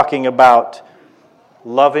talking about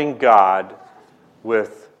loving God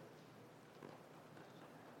with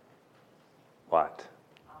what?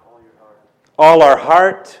 All our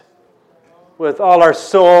heart, with all our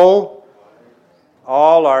soul,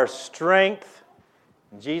 all our strength.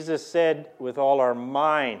 Jesus said, with all our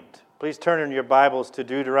mind. Please turn in your Bibles to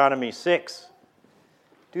Deuteronomy 6.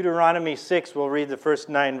 Deuteronomy 6, we'll read the first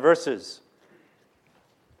 9 verses.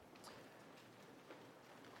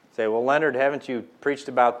 Say, well, Leonard, haven't you preached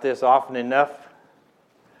about this often enough?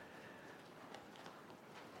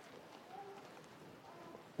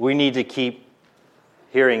 We need to keep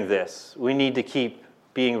hearing this. We need to keep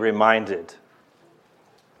being reminded.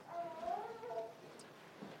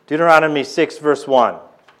 Deuteronomy 6, verse 1.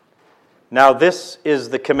 Now this is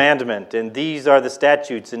the commandment, and these are the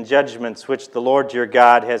statutes and judgments which the Lord your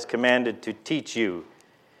God has commanded to teach you,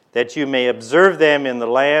 that you may observe them in the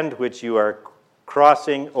land which you are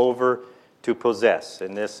crossing over to possess.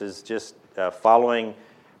 And this is just following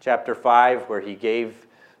chapter 5, where he gave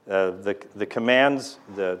the commands,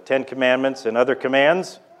 the 10 commandments and other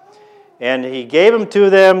commands. And he gave them to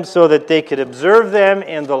them so that they could observe them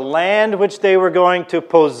in the land which they were going to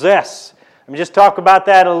possess. Let me just talk about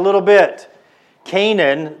that a little bit.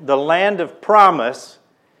 Canaan, the land of promise,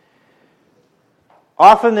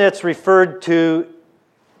 often it's referred to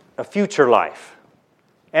a future life.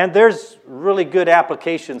 And there's really good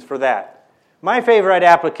applications for that. My favorite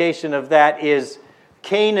application of that is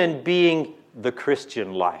Canaan being the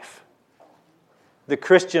Christian life. The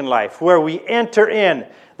Christian life, where we enter in.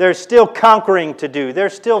 There's still conquering to do.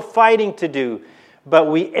 There's still fighting to do. But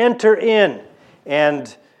we enter in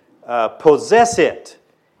and possess it.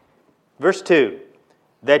 Verse 2,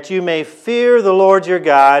 that you may fear the Lord your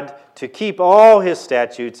God, to keep all his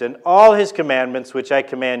statutes and all his commandments, which I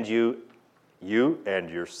command you and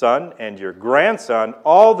your son and your grandson,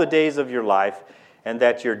 all the days of your life, and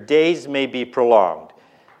that your days may be prolonged.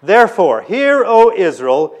 Therefore, hear, O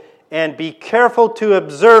Israel, and be careful to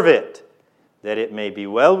observe it, that it may be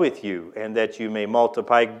well with you, and that you may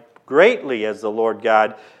multiply greatly, as the Lord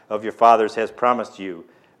God of your fathers has promised you,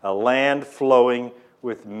 a land flowing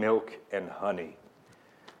with milk and honey.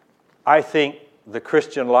 I think the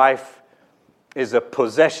Christian life is a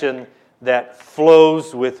possession that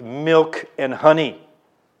flows with milk and honey.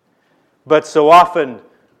 But so often,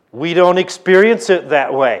 we don't experience it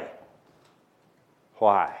that way.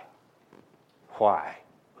 Why?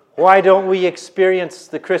 Why don't we experience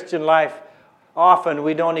the Christian life? Often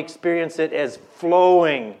we don't experience it as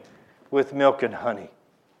flowing with milk and honey.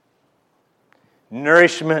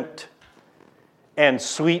 Nourishment and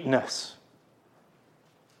sweetness.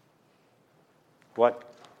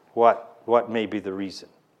 What may be the reason?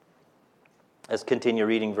 Let's continue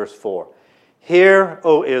reading verse 4. Hear,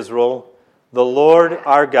 O Israel, the Lord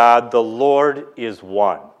our God, the Lord is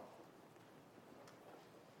one.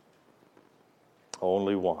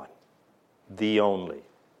 Only one. The only.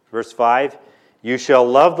 Verse 5, you shall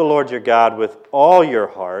love the Lord your God with all your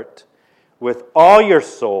heart, with all your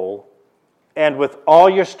soul, and with all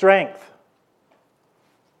your strength.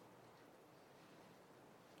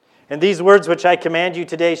 And these words which I command you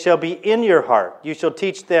today shall be in your heart. You shall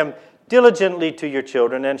teach them diligently to your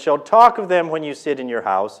children, and shall talk of them when you sit in your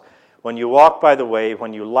house, when you walk by the way,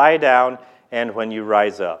 when you lie down, and when you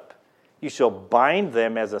rise up. You shall bind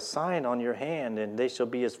them as a sign on your hand, and they shall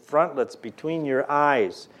be as frontlets between your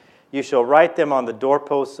eyes. You shall write them on the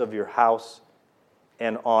doorposts of your house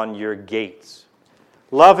and on your gates.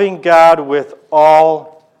 Loving God with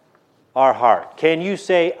all our heart. Can you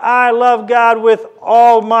say, I love God with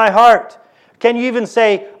all my heart? Can you even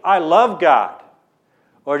say, I love God?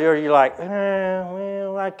 Or are you like,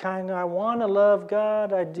 well, I want to love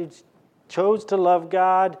God. I chose to love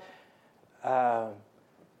God.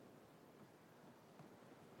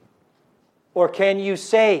 Or can you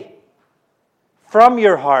say from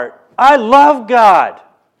your heart, I love God?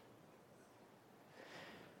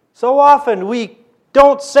 So often we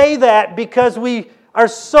don't say that because we are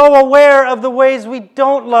so aware of the ways we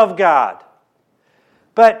don't love God.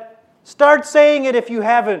 But start saying it if you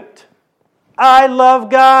haven't. I love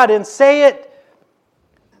God, and say it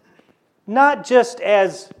not just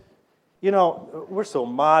as, we're so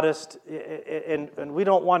modest and we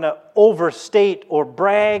don't want to overstate or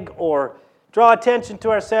brag or draw attention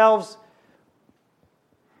to ourselves,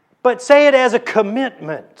 but say it as a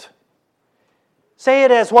commitment. Say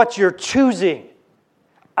it as what you're choosing.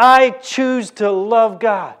 I choose to love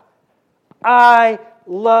God. I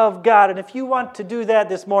love God. And if you want to do that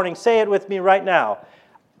this morning, say it with me right now.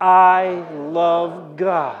 I love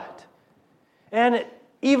God. And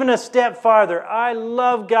even a step farther, I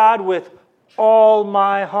love God with all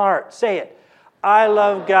my heart. Say it. I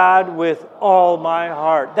love God with all my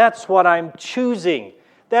heart. That's what I'm choosing.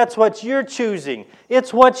 That's what you're choosing.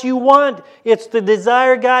 It's what you want. It's the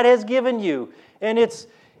desire God has given you. And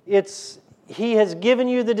He has given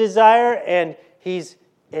you the desire, and He's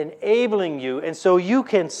enabling you. And so you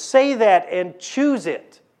can say that and choose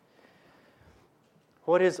it.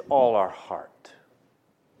 What is all our heart?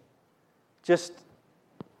 Just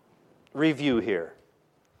review here.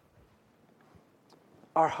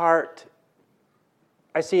 Our heart,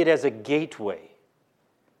 I see it as a gateway.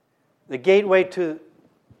 The gateway to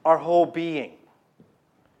our whole being.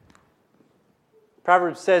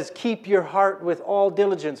 Proverbs says, keep your heart with all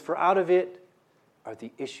diligence, for out of it are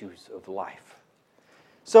the issues of life.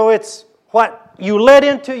 So it's what you let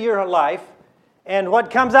into your life and what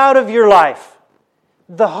comes out of your life.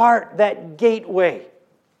 The heart, that gateway.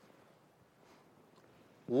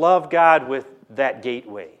 Love God with that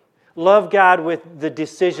gateway. Love God with the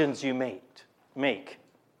decisions you make.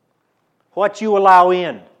 What you allow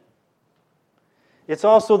in. It's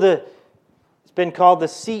also it's been called the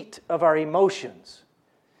seat of our emotions.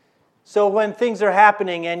 So when things are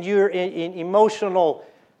happening and you're in emotional,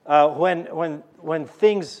 when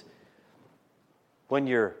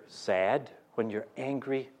you're sad, when you're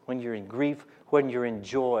angry, when you're in grief, when you're in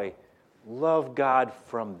joy, love God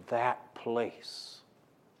from that place.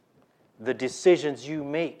 The decisions you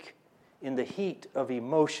make in the heat of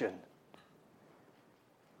emotion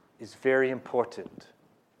is very important.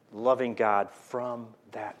 Loving God from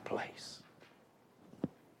that place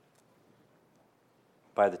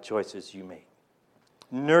by the choices you make.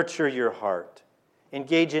 Nurture your heart.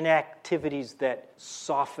 Engage in activities that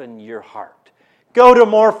soften your heart. Go to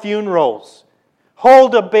more funerals.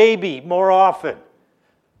 Hold a baby more often.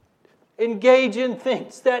 Engage in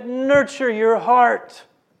things that nurture your heart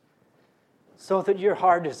so that your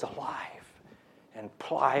heart is alive and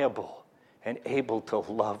pliable and able to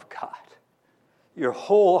love God. Your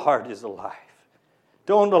whole heart is alive.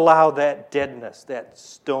 Don't allow that deadness, that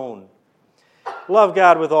stone. Love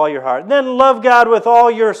God with all your heart. Then love God with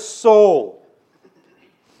all your soul.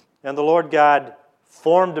 And the Lord God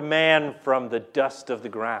formed a man from the dust of the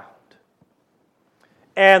ground.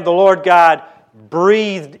 And the Lord God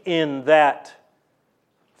breathed in that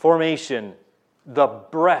formation the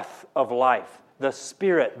breath of life, the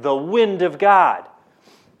Spirit, the wind of God.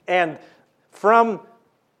 And from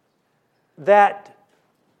that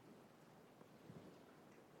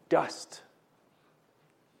dust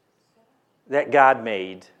that God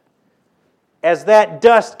made, as that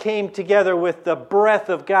dust came together with the breath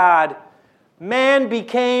of God, man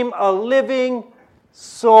became a living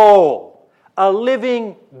soul, a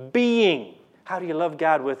living being. How do you love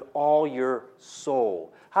God with all your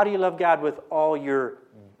soul? How do you love God with all your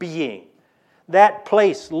being? That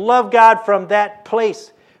place, love God from that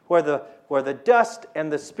place where the dust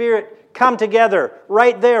and the Spirit come together,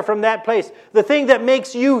 right there from that place. The thing that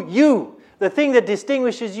makes you, you. The thing that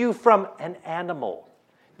distinguishes you from an animal.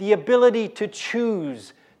 The ability to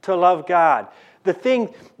choose to love God. The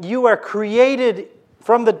thing, you are created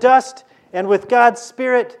from the dust, and with God's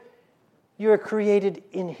Spirit, you are created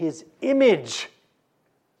in His image.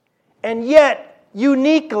 And yet,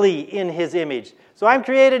 uniquely in His image. So I'm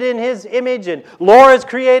created in His image, and Laura's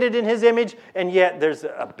created in His image, and yet there's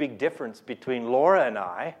a big difference between Laura and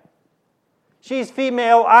I. She's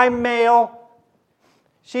female, I'm male.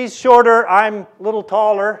 She's shorter, I'm a little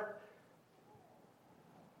taller.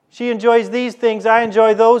 She enjoys these things, I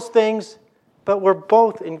enjoy those things, but we're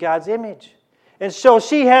both in God's image. And so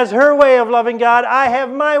she has her way of loving God, I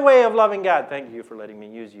have my way of loving God. Thank you for letting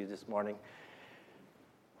me use you this morning.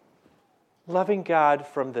 Loving God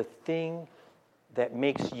from the thing that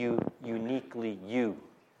makes you uniquely you.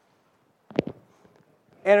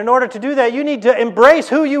 And in order to do that, you need to embrace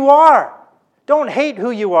who you are. Don't hate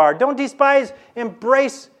who you are. Don't despise.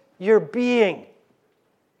 Embrace your being.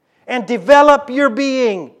 And develop your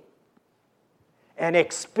being. And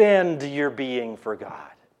expend your being for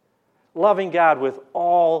God. Loving God with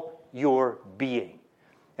all your being.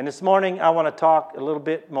 And this morning I want to talk a little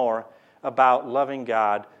bit more about loving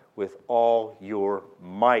God with all your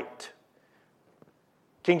might.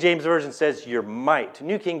 King James Version says your might.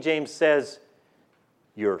 New King James says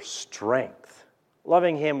your strength.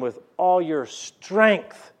 Loving Him with all your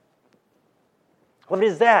strength. What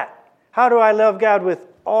is that? How do I love God with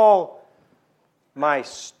all my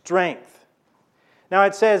strength? Now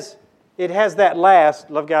it says, it has that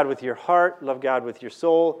last, love God with your heart, love God with your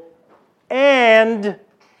soul, and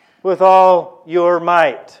with all your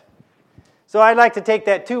might. So I'd like to take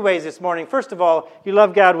that two ways this morning. First of all, you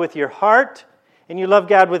love God with your heart, and you love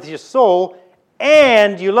God with your soul,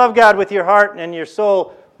 and you love God with your heart and your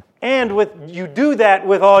soul And you do that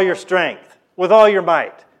with all your strength, with all your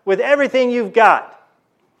might, with everything you've got.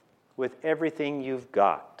 With everything you've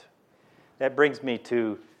got. That brings me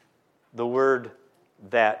to the word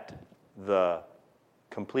that the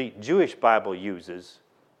complete Jewish Bible uses.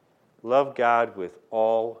 Love God with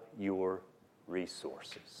all your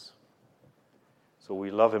resources. So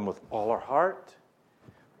we love Him with all our heart.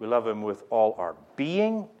 We love Him with all our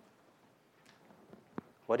being.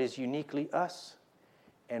 What is uniquely us?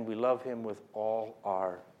 And we love Him with all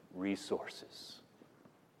our resources.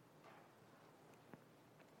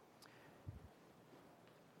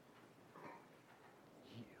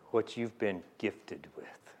 What you've been gifted with.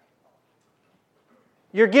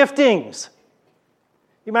 Your giftings.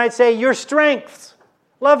 You might say your strengths.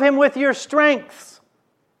 Love Him with your strengths.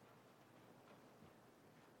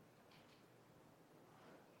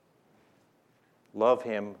 Love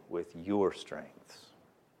Him with your strengths.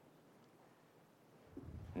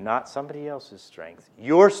 Not somebody else's strength.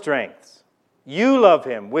 Your strengths. You love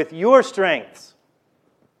Him with your strengths.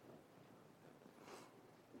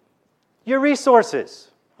 Your resources.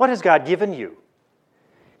 What has God given you?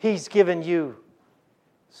 He's given you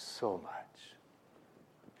so much.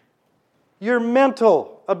 Your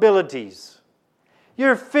mental abilities,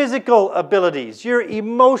 your physical abilities, your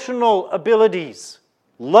emotional abilities.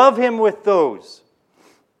 Love Him with those.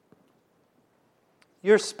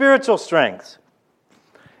 Your spiritual strengths.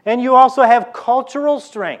 And you also have cultural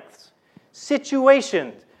strengths,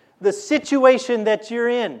 situations, the situation that you're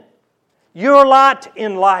in, your lot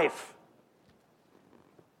in life.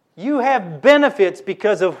 You have benefits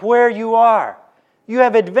because of where you are. You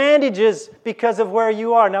have advantages because of where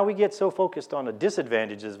you are. Now we get so focused on the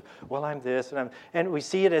disadvantages. Well, I'm this, and we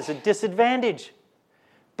see it as a disadvantage.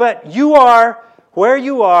 But you are where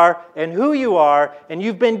you are and who you are, and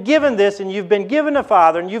you've been given this, and you've been given a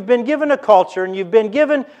father, and you've been given a culture, and you've been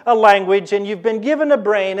given a language, and you've been given a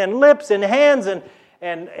brain, and lips, and hands,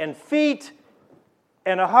 and feet,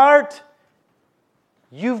 and a heart.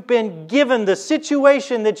 You've been given the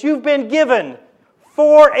situation that you've been given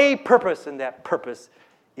for a purpose, and that purpose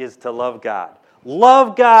is to love God.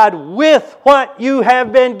 Love God with what you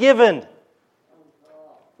have been given,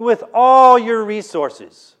 with all your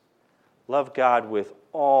resources. Love God with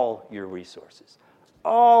all your resources,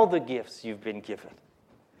 all the gifts you've been given.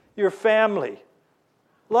 Your family.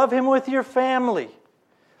 Love Him with your family.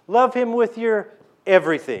 Love Him with your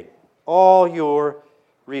everything, all your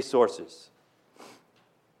resources.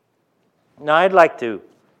 Now, I'd like to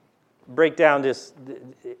break down this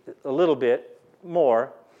a little bit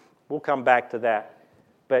more. We'll come back to that.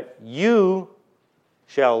 But you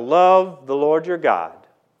shall love the Lord your God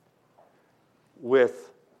with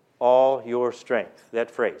all your strength. That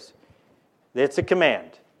phrase. It's a command.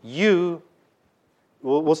 You,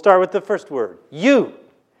 we'll start with the first word. You.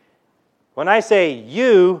 When I say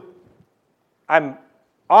you, I'm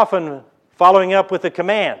often following up with a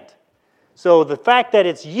command. So the fact that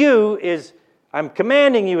it's you is, I'm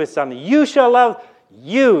commanding you with something. You shall love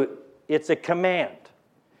you. It's a command.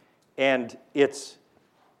 And it's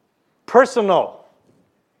personal.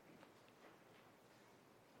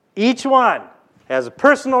 Each one has a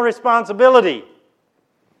personal responsibility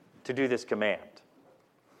to do this command.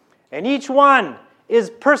 And each one is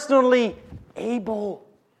personally able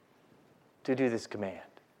to do this command.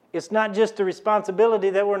 It's not just a responsibility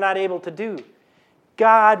that we're not able to do.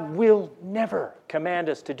 God will never command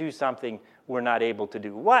us to do something we're not able to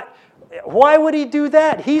do. What? Why would He do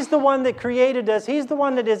that? He's the one that created us. He's the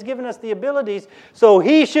one that has given us the abilities. So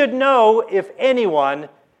He should know, if anyone,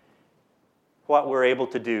 what we're able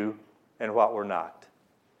to do and what we're not.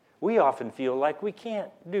 We often feel like we can't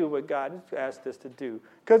do what God has asked us to do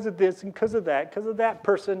because of this and because of that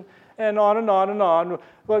person, and on and on and on.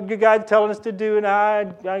 What God's telling us to do, and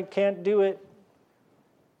I can't do it.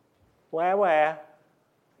 Wah.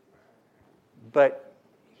 But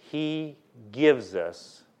He gives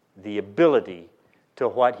us the ability to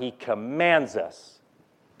what He commands us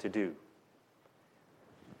to do.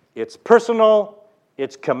 It's personal,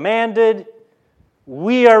 it's commanded.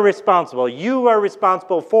 We are responsible. You are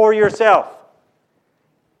responsible for yourself.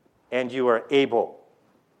 And you are able.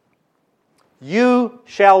 You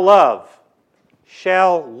shall love.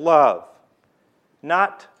 Shall love.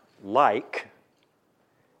 Not like.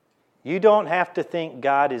 You don't have to think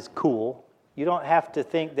God is cool. You don't have to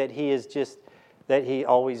think that He is just, that He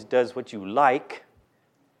always does what you like.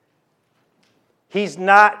 You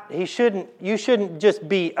shouldn't just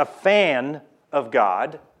be a fan of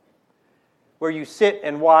God, where you sit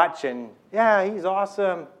and watch and, yeah, He's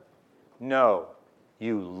awesome. No,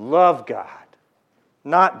 you love God,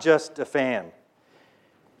 not just a fan.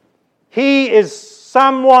 He is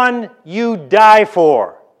someone you die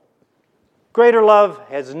for. Greater love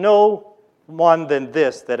has no one than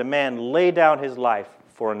this, that a man lay down his life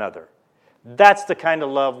for another. That's the kind of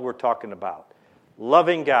love we're talking about.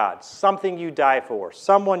 Loving God, something you die for,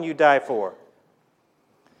 someone you die for.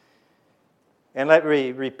 And let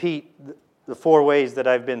me repeat the 4 ways that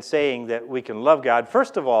I've been saying that we can love God.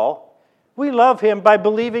 First of all, we love Him by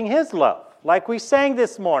believing His love. Like we sang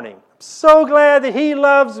this morning, I'm so glad that He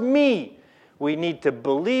loves me. We need to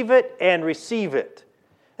believe it and receive it.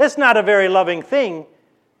 It's not a very loving thing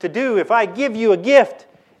to do. If I give you a gift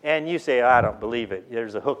and you say, I don't believe it,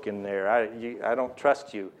 there's a hook in there, I don't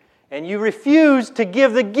trust you, and you refuse to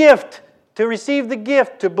give the gift, to receive the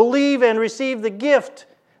gift, to believe and receive the gift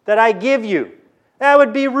that I give you, that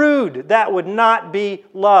would be rude. That would not be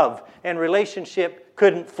love, and relationship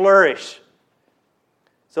couldn't flourish.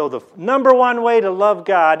 So the number one way to love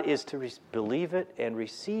God is to believe it and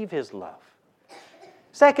receive His love.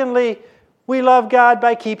 Secondly, we love God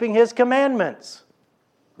by keeping His commandments.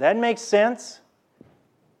 That makes sense.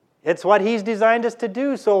 It's what He's designed us to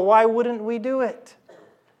do, so why wouldn't we do it?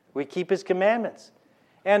 We keep His commandments.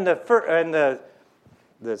 And the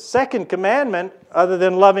second commandment, other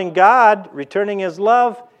than loving God, returning His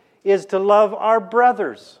love, is to love our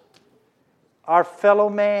brothers, our fellow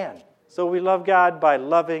man. So we love God by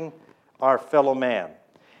loving our fellow man.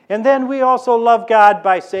 And then we also love God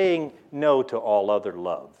by saying no to all other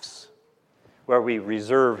loves, where we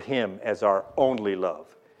reserve Him as our only love.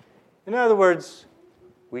 In other words,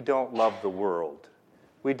 we don't love the world.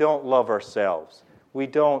 We don't love ourselves. We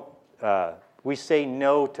say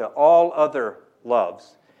no to all other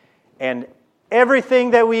loves. And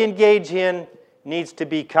everything that we engage in needs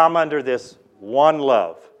to come under this one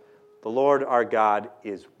love. The Lord our God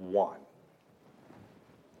is one.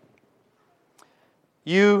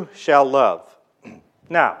 You shall love.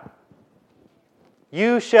 Now,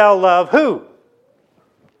 you shall love who?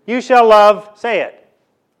 You shall love, say it.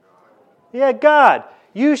 Yeah, God.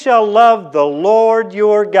 You shall love the Lord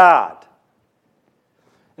your God.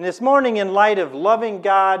 And this morning, in light of loving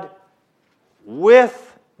God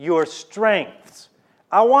with your strengths,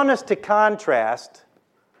 I want us to contrast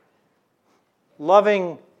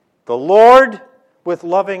loving the Lord with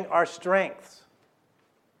loving our strengths.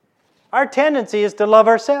 Our tendency is to love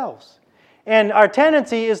ourselves. And our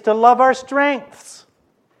tendency is to love our strengths.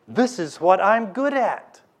 This is what I'm good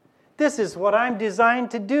at. This is what I'm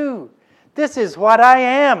designed to do. This is what I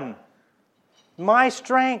am. My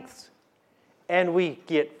strengths. And we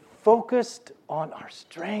get focused on our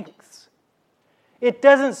strengths. It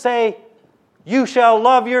doesn't say, you shall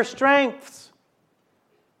love your strengths.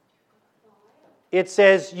 It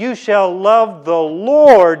says, you shall love the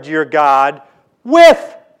Lord your God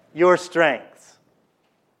with your strengths.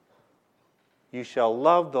 You shall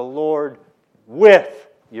love the Lord with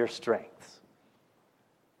your strengths.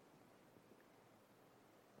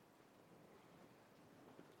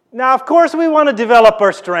 Now, of course, we want to develop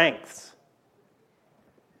our strengths.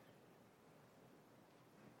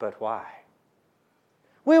 But why?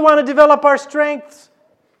 We want to develop our strengths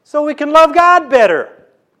so we can love God better.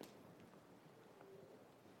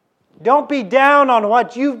 Don't be down on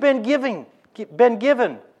what you've been given.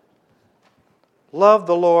 Love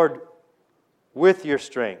the Lord with your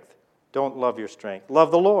strength. Don't love your strength.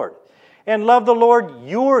 Love the Lord. And love the Lord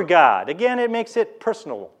your God. Again, it makes it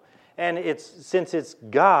personal. And since it's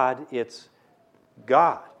God, it's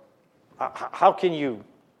God. How can you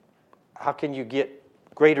get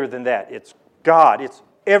greater than that? It's God. It's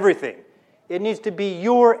everything. It needs to be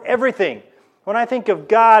your everything. When I think of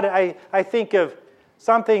God, I think of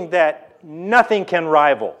something that nothing can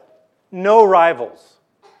rival. No rivals.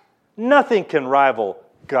 Nothing can rival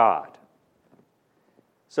God.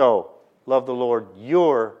 So, love the Lord,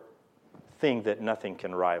 your thing that nothing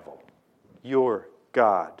can rival. Your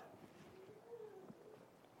God.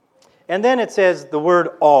 And then it says the word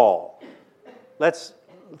all. Let's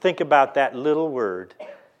think about that little word,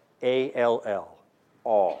 A-L-L.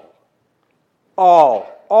 All.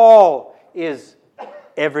 All is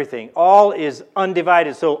everything. All is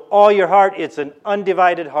undivided. So all your heart, it's an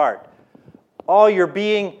undivided heart. All your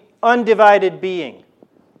being, undivided being.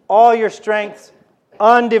 All your strengths,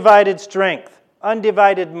 undivided strength.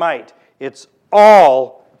 Undivided might. It's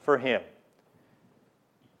all for Him.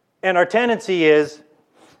 And our tendency is,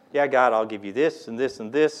 yeah, God, I'll give you this and this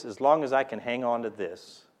and this as long as I can hang on to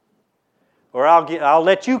this. Or I'll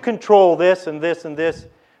let you control this and this and this.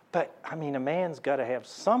 But, a man's got to have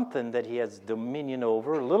something that he has dominion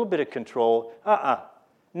over, a little bit of control.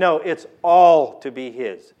 No, it's all to be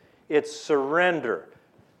His. It's surrender,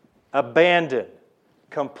 abandon,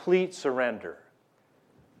 complete surrender.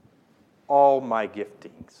 all my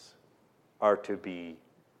giftings are to be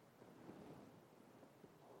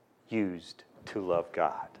used to love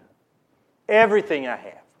God. Everything I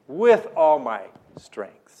have, with all my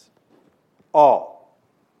strengths. All.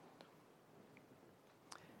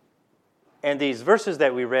 And these verses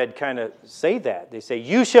that we read kind of say that. They say,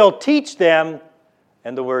 you shall teach them,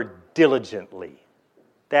 and the word diligently.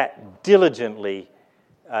 That diligently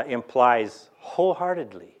implies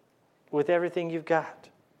wholeheartedly, with everything you've got.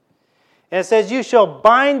 And it says, you shall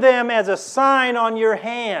bind them as a sign on your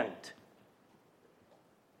hand.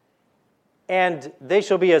 And they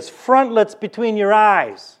shall be as frontlets between your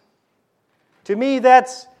eyes. To me,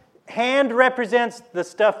 that's hand represents the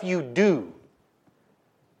stuff you do.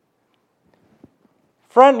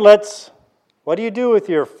 Frontlets, what do you do with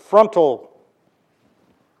your frontal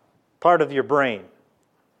part of your brain?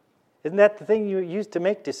 Isn't that the thing you use to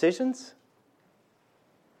make decisions?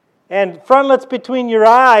 And frontlets between your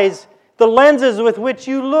eyes, the lenses with which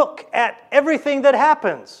you look at everything that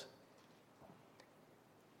happens.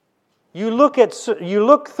 You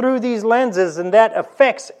look through these lenses, and that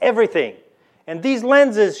affects everything. And these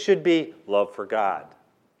lenses should be love for God.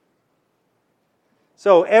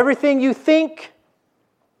 So everything you think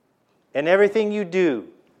and everything you do,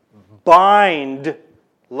 bind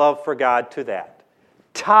love for God to that.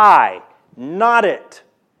 Tie, knot it.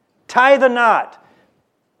 Tie the knot.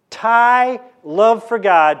 Tie love for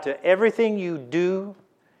God to everything you do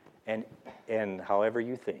and however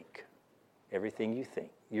you think. Everything you think.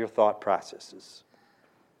 Your thought processes.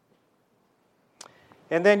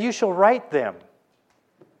 And then you shall write them.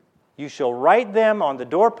 You shall write them on the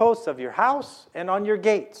doorposts of your house and on your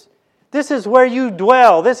gates. This is where you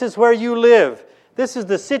dwell. This is where you live. This is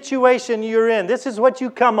the situation you're in. This is what you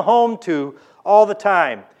come home to all the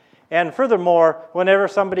time. And furthermore, whenever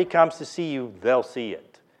somebody comes to see you, they'll see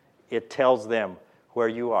it. It tells them where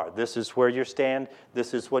you are. This is where you stand.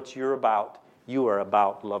 This is what you're about. You are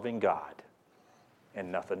about loving God and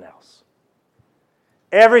nothing else.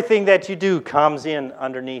 Everything that you do comes in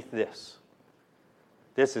underneath this.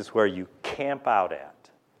 This is where you camp out at.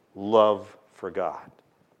 Love for God.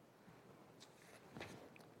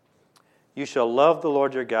 You shall love the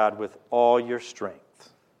Lord your God with all your strength,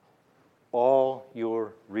 all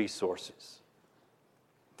your resources.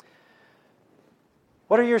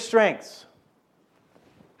 What are your strengths?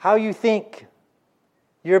 How you think,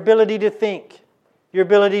 your ability to think, your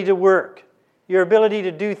ability to work, your ability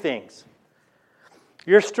to do things.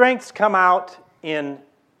 Your strengths come out in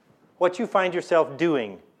what you find yourself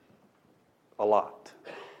doing a lot.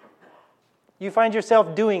 You find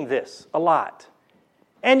yourself doing this a lot.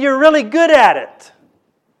 And you're really good at it.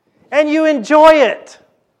 And you enjoy it.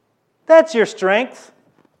 That's your strength.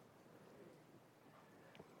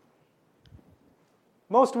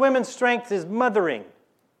 Most women's strength is mothering.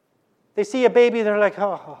 They see a baby, they're like,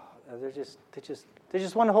 they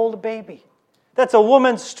just want to hold a baby. That's a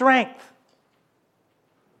woman's strength.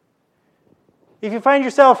 If you find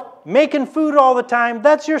yourself making food all the time,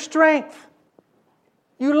 that's your strength.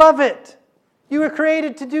 You love it. You were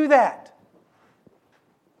created to do that.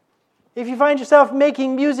 If you find yourself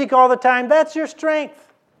making music all the time, that's your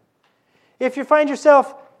strength. If you find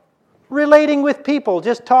yourself relating with people,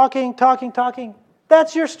 just talking,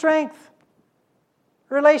 that's your strength.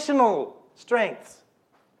 Relational strengths.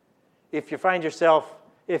 If you find yourself,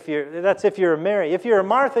 if you're a Mary. If you're a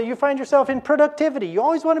Martha, you find yourself in productivity. You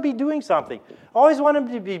always want to be doing something. Always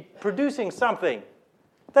want to be producing something.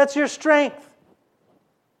 That's your strength.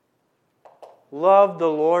 Love the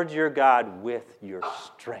Lord your God with your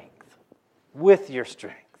strength. With your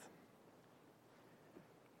strength.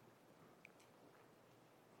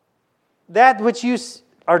 That which you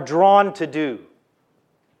are drawn to do.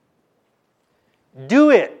 Do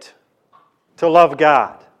it to love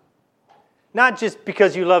God. Not just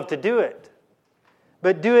because you love to do it,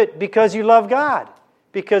 but do it because you love God.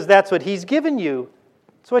 Because that's what He's given you.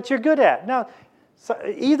 It's what you're good at. Now,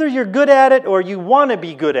 either you're good at it or you want to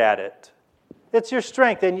be good at it. It's your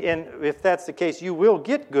strength. And if that's the case, you will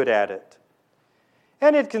get good at it.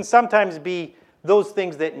 And it can sometimes be those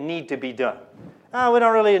things that need to be done. We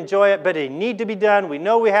don't really enjoy it, but they need to be done. We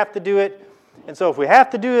know we have to do it. And so if we have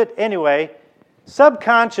to do it anyway,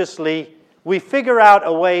 subconsciously, we figure out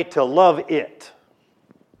a way to love it.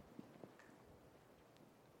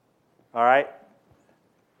 All right?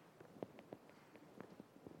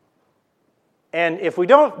 And if we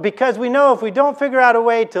don't, because we know if we don't figure out a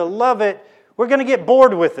way to love it, we're going to get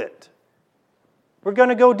bored with it. We're going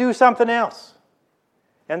to go do something else.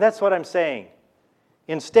 And that's what I'm saying.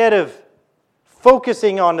 Instead of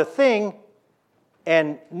focusing on the thing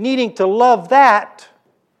and needing to love that,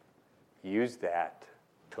 use that.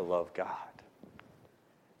 to love God.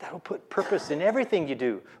 That'll put purpose in everything you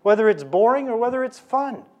do, whether it's boring or whether it's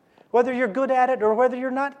fun, whether you're good at it or whether you're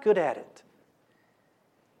not good at it.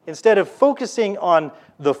 Instead of focusing on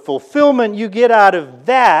the fulfillment you get out of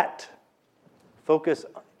that, focus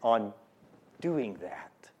on doing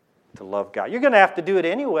that to love God. You're going to have to do it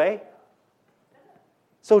anyway.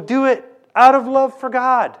 So do it out of love for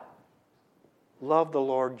God. Love the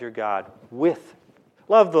Lord your God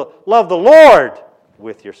love the Lord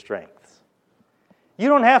with your strengths. You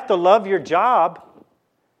don't have to love your job.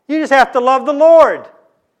 You just have to love the Lord.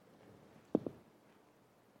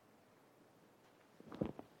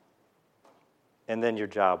 And then your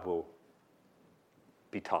job will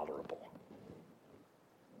be tolerable.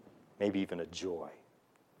 Maybe even a joy.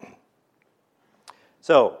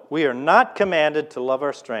 So, we are not commanded to love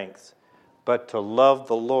our strengths, but to love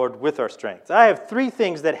the Lord with our strengths. I have 3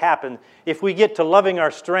 things that happen if we get to loving our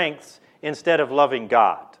strengths instead of loving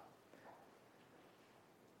God.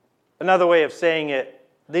 Another way of saying it,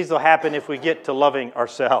 these will happen if we get to loving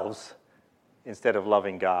ourselves instead of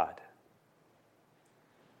loving God.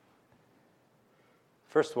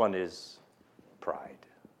 First one is pride.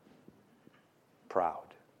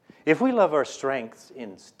 Proud. If we love our strengths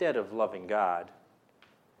instead of loving God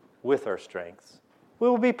with our strengths, we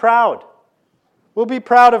will be proud. We'll be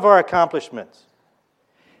proud of our accomplishments.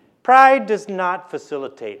 Pride does not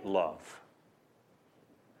facilitate love.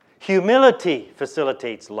 Humility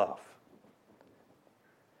facilitates love.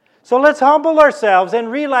 So let's humble ourselves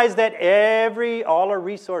and realize that all our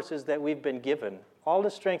resources that we've been given, all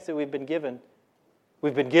the strengths that we've been given.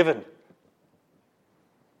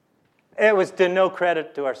 It was to no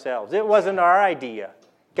credit to ourselves. It wasn't our idea.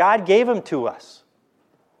 God gave them to us.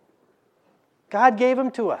 God gave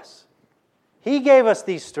them to us. He gave us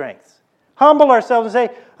these strengths. Humble ourselves and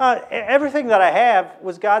say, everything that I have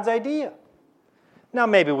was God's idea. Now,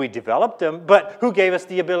 maybe we developed them, but who gave us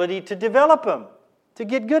the ability to develop them, to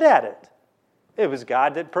get good at it? It was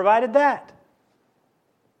God that provided that.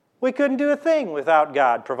 We couldn't do a thing without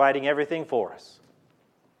God providing everything for us.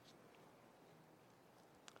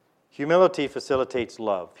 Humility facilitates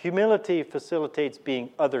love. Humility facilitates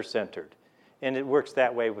being other-centered, and it works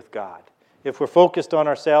that way with God. If we're focused on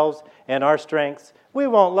ourselves and our strengths, we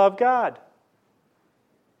won't love God.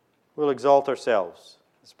 We'll exalt ourselves.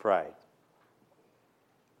 It's pride.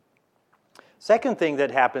 Second thing that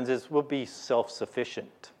happens is we'll be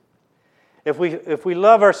self-sufficient. If we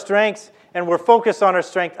love our strengths and we're focused on our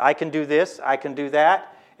strength, I can do this, I can do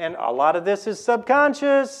that, and a lot of this is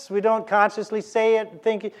subconscious. We don't consciously say it and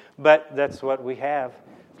think it, but that's what we have.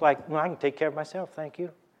 It's like, well, I can take care of myself, thank you.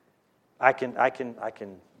 I can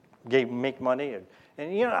make money, and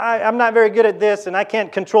you know, I'm not very good at this, and I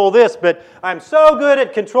can't control this, but I'm so good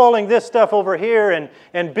at controlling this stuff over here,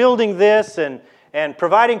 and building this, and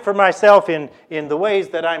providing for myself in the ways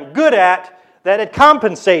that I'm good at, that it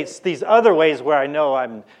compensates these other ways where I know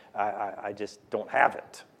I just don't have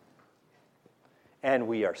it. And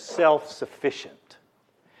we are self-sufficient.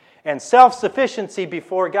 And self-sufficiency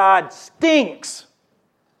before God stinks.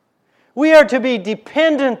 We are to be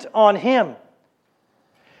dependent on Him.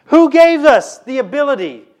 Who gave us the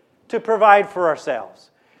ability to provide for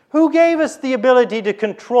ourselves? Who gave us the ability to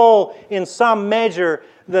control in some measure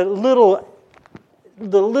the little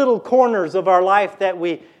corners of our life that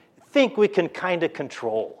we think we can kind of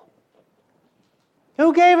control?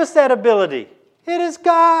 Who gave us that ability? It is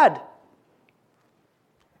God.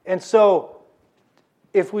 And so,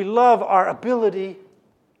 if we love our ability,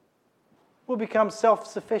 we'll become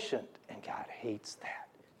self-sufficient. And God hates that.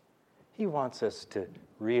 He wants us to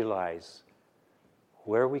realize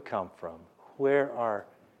where we come from, where our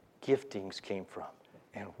giftings came from,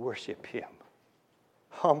 and worship Him.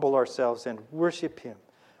 Humble ourselves and worship Him.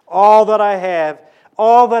 All that I have,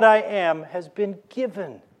 all that I am has been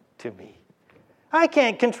given to me. I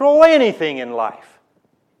can't control anything in life.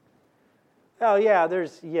 Oh, yeah,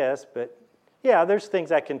 there's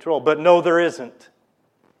things I control, but no, there isn't.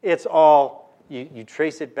 It's all, you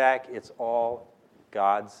trace it back, it's all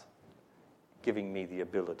God's giving me the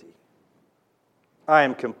ability. I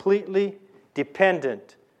am completely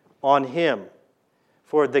dependent on Him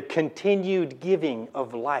for the continued giving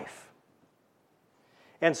of life.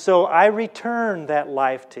 And so I return that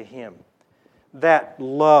life to Him, that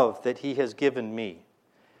love that He has given me.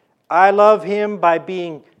 I love Him by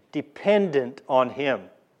being dependent on Him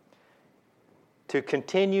to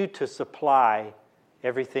continue to supply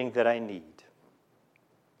everything that I need.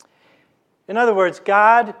 In other words,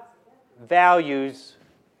 God values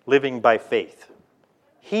living by faith.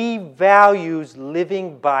 He values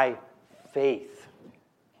living by faith.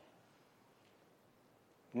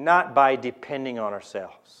 not by depending on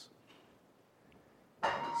ourselves.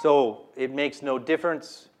 So it makes no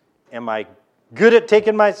difference. Am I good at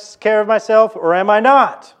taking care of myself or am I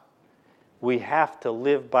not? We have to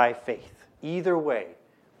live by faith. Either way,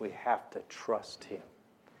 we have to trust Him.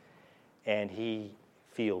 And He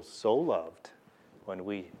feels so loved when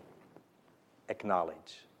we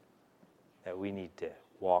acknowledge that we need to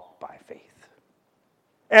walk by faith.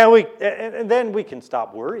 And then we can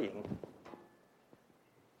stop worrying.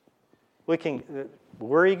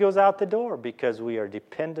 Worry goes out the door because we are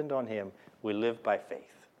dependent on Him. We live by faith.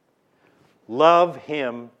 Love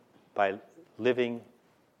Him by living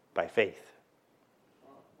by faith.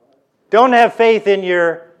 Don't have faith in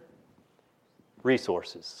your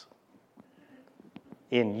resources,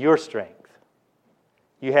 in your strength.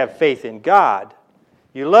 You have faith in God.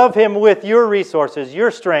 You love Him with your resources,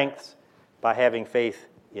 your strengths, by having faith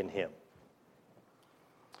in Him.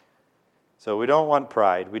 So we don't want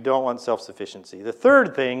pride. We don't want self-sufficiency. The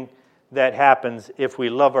third thing that happens if we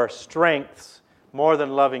love our strengths more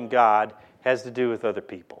than loving God has to do with other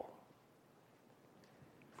people.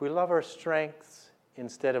 If we love our strengths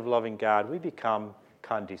instead of loving God, we become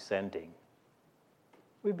condescending.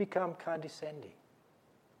 We become condescending.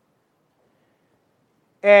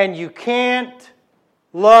 And you can't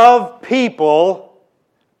love people,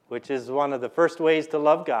 which is one of the first ways to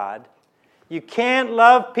love God. You can't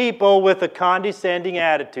love people with a condescending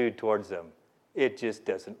attitude towards them. It just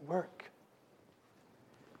doesn't work.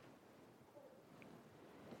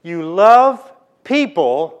 You love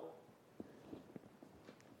people.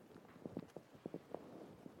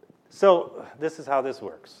 So this is how this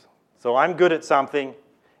works. So I'm good at something,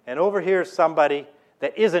 and over here is somebody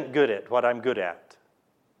that isn't good at what I'm good at.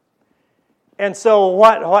 And so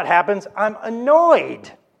what happens? I'm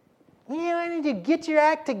annoyed. I need to get your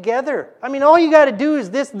act together. I mean, all you got to do is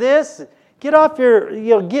this. Get off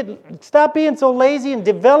stop being so lazy and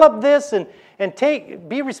develop this and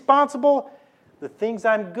be responsible. The things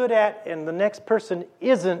I'm good at and the next person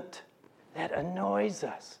isn't, that annoys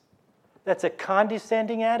us. That's a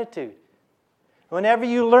condescending attitude. Whenever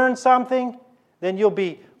you learn something, then you'll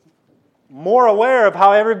be more aware of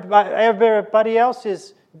how everybody else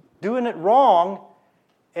is doing it wrong,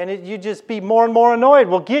 and you just be more and more annoyed.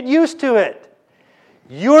 Well, get used to it.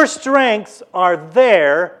 Your strengths are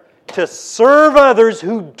there to serve others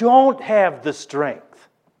who don't have the strength.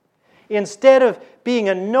 Instead of being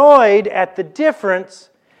annoyed at the difference,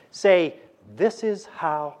 say, this is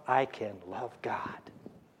how I can love God.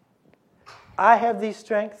 I have these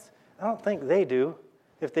strengths. I don't think they do.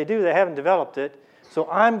 If they do, they haven't developed it. So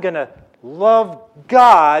I'm going to love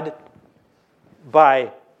God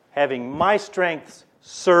by having my strengths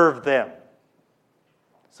serve them.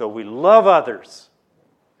 So we love others.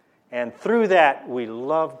 And through that, we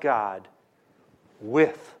love God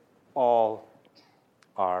with all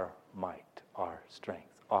our might, our strength,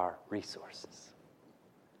 our resources.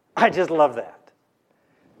 I just love that.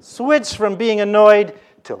 Switch from being annoyed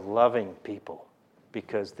to loving people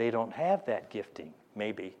because they don't have that gifting.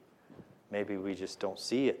 Maybe we just don't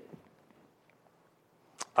see it.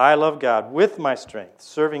 I love God with my strength,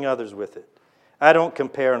 serving others with it. I don't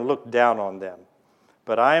compare and look down on them,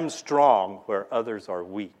 but I am strong where others are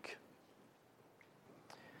weak.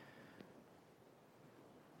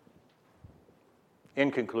 In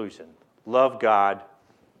conclusion, love God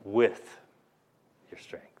with your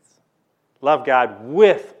strengths. Love God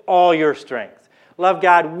with all your strength. Love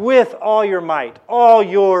God with all your might, all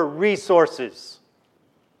your resources.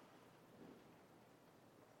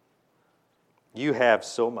 You have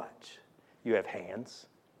so much. You have hands.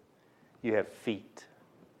 You have feet.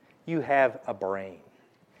 You have a brain.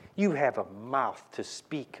 You have a mouth to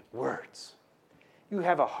speak words. You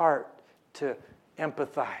have a heart to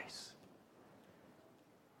empathize.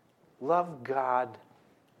 Love God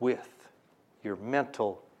with your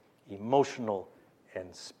mental, emotional,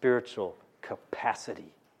 and spiritual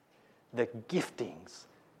capacity, the giftings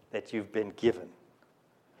that you've been given.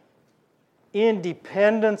 In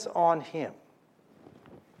dependence on Him,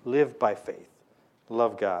 live by faith.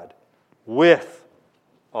 Love God with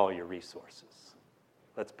all your resources.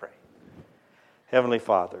 Let's pray. Heavenly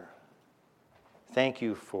Father, thank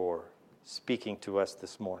you for speaking to us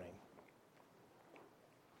this morning.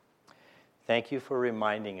 Thank you for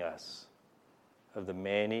reminding us of the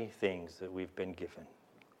many things that we've been given.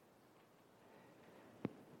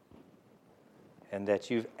 And that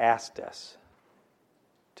you've asked us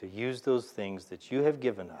to use those things that you have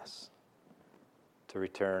given us to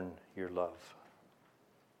return your love.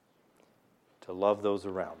 To love those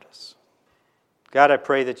around us. God, I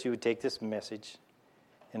pray that you would take this message,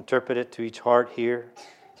 interpret it to each heart here,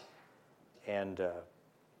 and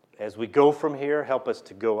As we go from here, help us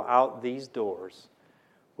to go out these doors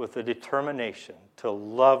with a determination to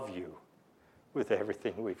love you with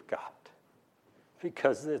everything we've got,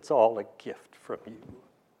 because it's all a gift from you.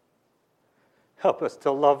 Help us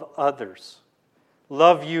to love others.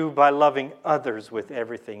 Love you by loving others with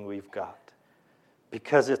everything we've got,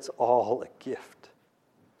 because it's all a gift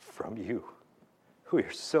from you. We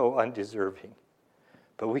are so undeserving,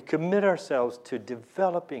 but we commit ourselves to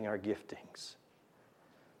developing our giftings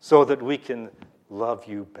so that we can love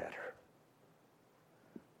you better,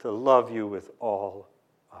 to love you with all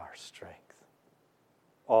our strength,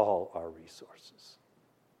 all our resources.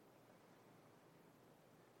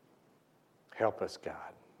 Help us, God,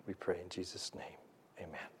 we pray in Jesus' name.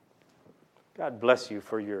 Amen. God bless you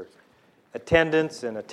for your attendance and attention.